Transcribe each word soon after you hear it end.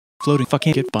floating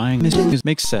fucking get buying this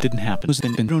makes sense didn't happen was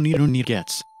been don't need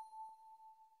gets.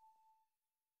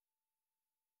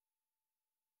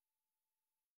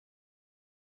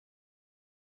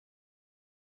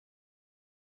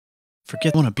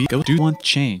 Forget wanna be go do want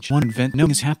change want invent no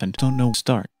has happened don't know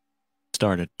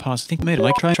started pause think made it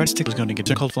like try to stick was gonna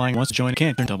get called flying wants to join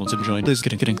can't turn doubles and join Liz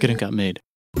getting got made.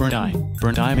 Burnt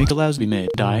eye make allows be made.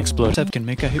 Die explode. Step can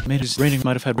make a hit made is raining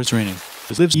might have had was raining.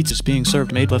 As lives eats is being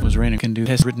served made left was raining can do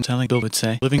has written telling Bill would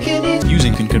say living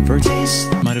using can convert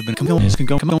might have been come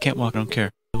go can't walk don't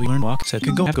care. We learn walk said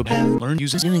can go have learn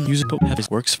uses use it but have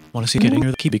his works wanna see getting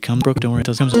near the key become broke don't worry it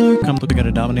does come look we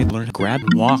gotta dominate learn grab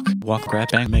walk grab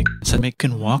bang make said make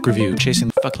can walk review chasing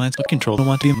the fuck lands but control don't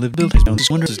want to live build his own just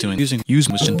wonders is doing using use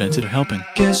was invented or helping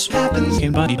guess happens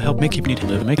came by need help make keep need to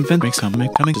live make invent makes come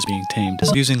make coming is being tamed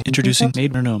is using introducing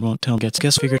made or no won't tell gets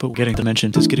guess figured but getting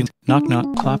dimensions is getting knock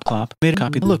clop made a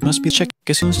copy look must be check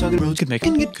guess who's talking roads can make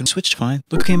can switch fine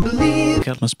look came believe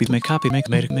cat must be make copy make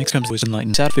made it makes comes was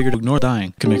enlightened sad figured ignore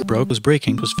dying can make broke was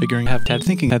breaking was figuring have tad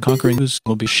thinking had conquering who's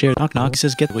will be shared knock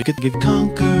says get wicked give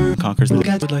conquers the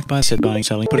cat would like buy said buying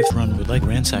selling put it run would like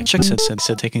ransack check said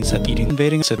taking said eating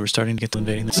invading said we're starting to get to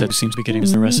invading that said seems to be getting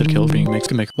is the rest said killed being makes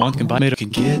can make want can buy made can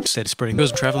get said spreading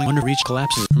goes traveling under reach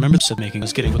collapses remember said making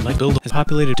us getting would like build has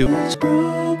populated do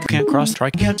can't cross try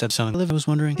can't said selling live was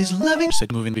wondering is living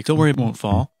said moving don't worry it won't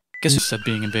fall. Guess who said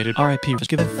being invaded? R.I.P. was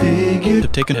given figure.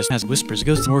 Taken has whispers,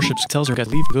 ghosts, worships, tells her got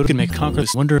leave, go to can make conquer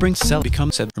this wonder, brings sell,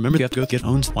 become said. Remember you have to go get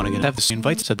owns, wanna get have this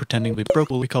invite said pretending we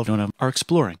broke what we called Jonah are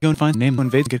exploring. Go and find name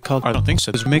invade get called. I don't think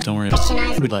so. This make don't worry.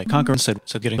 We'd like conquer said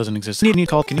getting doesn't exist. Need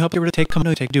call. Can you help get rid of take come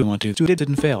no take do want to. Do it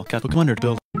didn't fail. Got book wonder to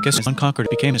build. Guess it's unconquered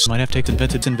it became this might have takes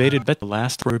invented invaded bet the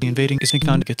last for invading is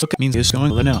found gets look it means is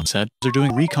going now said. They're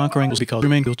doing reconquering will be called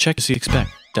remain will check to see expect.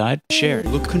 Died, shared,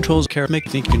 look controls care make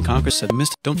think you can conquer said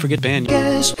missed don't forget ban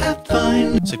yes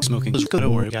fine six smoking go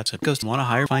don't worry got said ghost wanna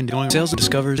hire find going sales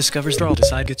discovers they're all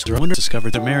decide gets drawn wonder discover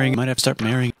they're marrying might have to start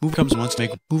marrying move comes once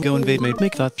make move go invade made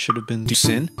make thought should have been do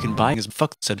sin can buy as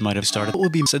fuck said might have started what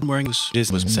would be said wearing was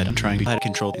said I'm trying to hide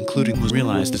control including was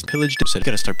realized as pillaged said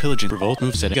gotta start pillaging revolt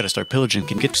move said gotta start pillaging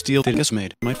can get steal they guess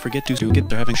made might forget to get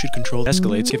they're having shoot control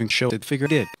escalates giving show did figure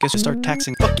did guess to start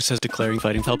taxing fuck says declaring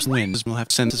fighting helps wins we'll have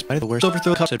to send this by the worst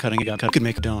overthrow said cutting it got cut could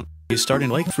make a don't he's starting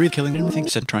like free killing anything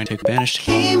said trying to take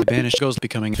banished goes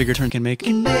becoming figure turn can make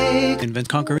invent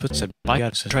conquer but said by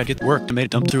God said try to get work to made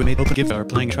dump through made open give our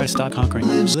playing try to stop conquering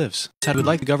lives said would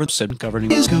like the government said governing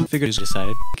his go figure is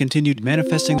decided continued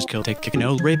manifesting kill take kick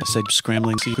no rape said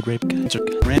scrambling secret rape cancer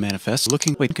manifest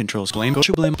looking wait controls blame go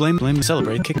blame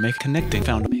celebrate kick make connecting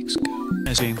found makes go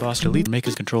as being boss to lead make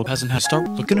his control hasn't had start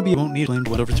but gonna be won't need blamed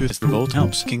what overthrew this revolt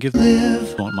helps can give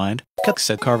live won't mind cut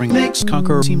said carving makes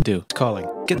conquer team do calling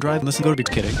get drive listen go to be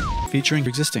kidding featuring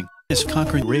existing is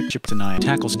conquering rape chip deny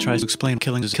tackles and tries to explain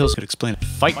killing his kills could explain it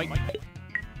fight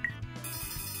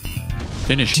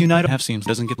finish unite half seems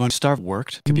doesn't get one starve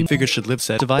worked could be figure should live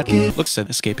said divide looks said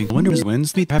escaping wonder is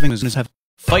wins meet having his have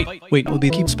fight wait will be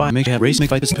keep spy make have race make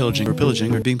fight this pillaging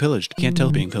or being pillaged can't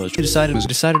tell being pillaged he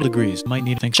decided agrees might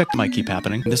need think check might keep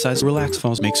happening decides relax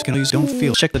falls makes can use don't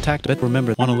feel check the tact bet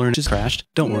remember wanna learn is crashed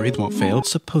don't worry it won't fail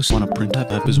supposed wanna print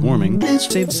up is warming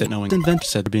save set knowing invent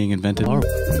said being invented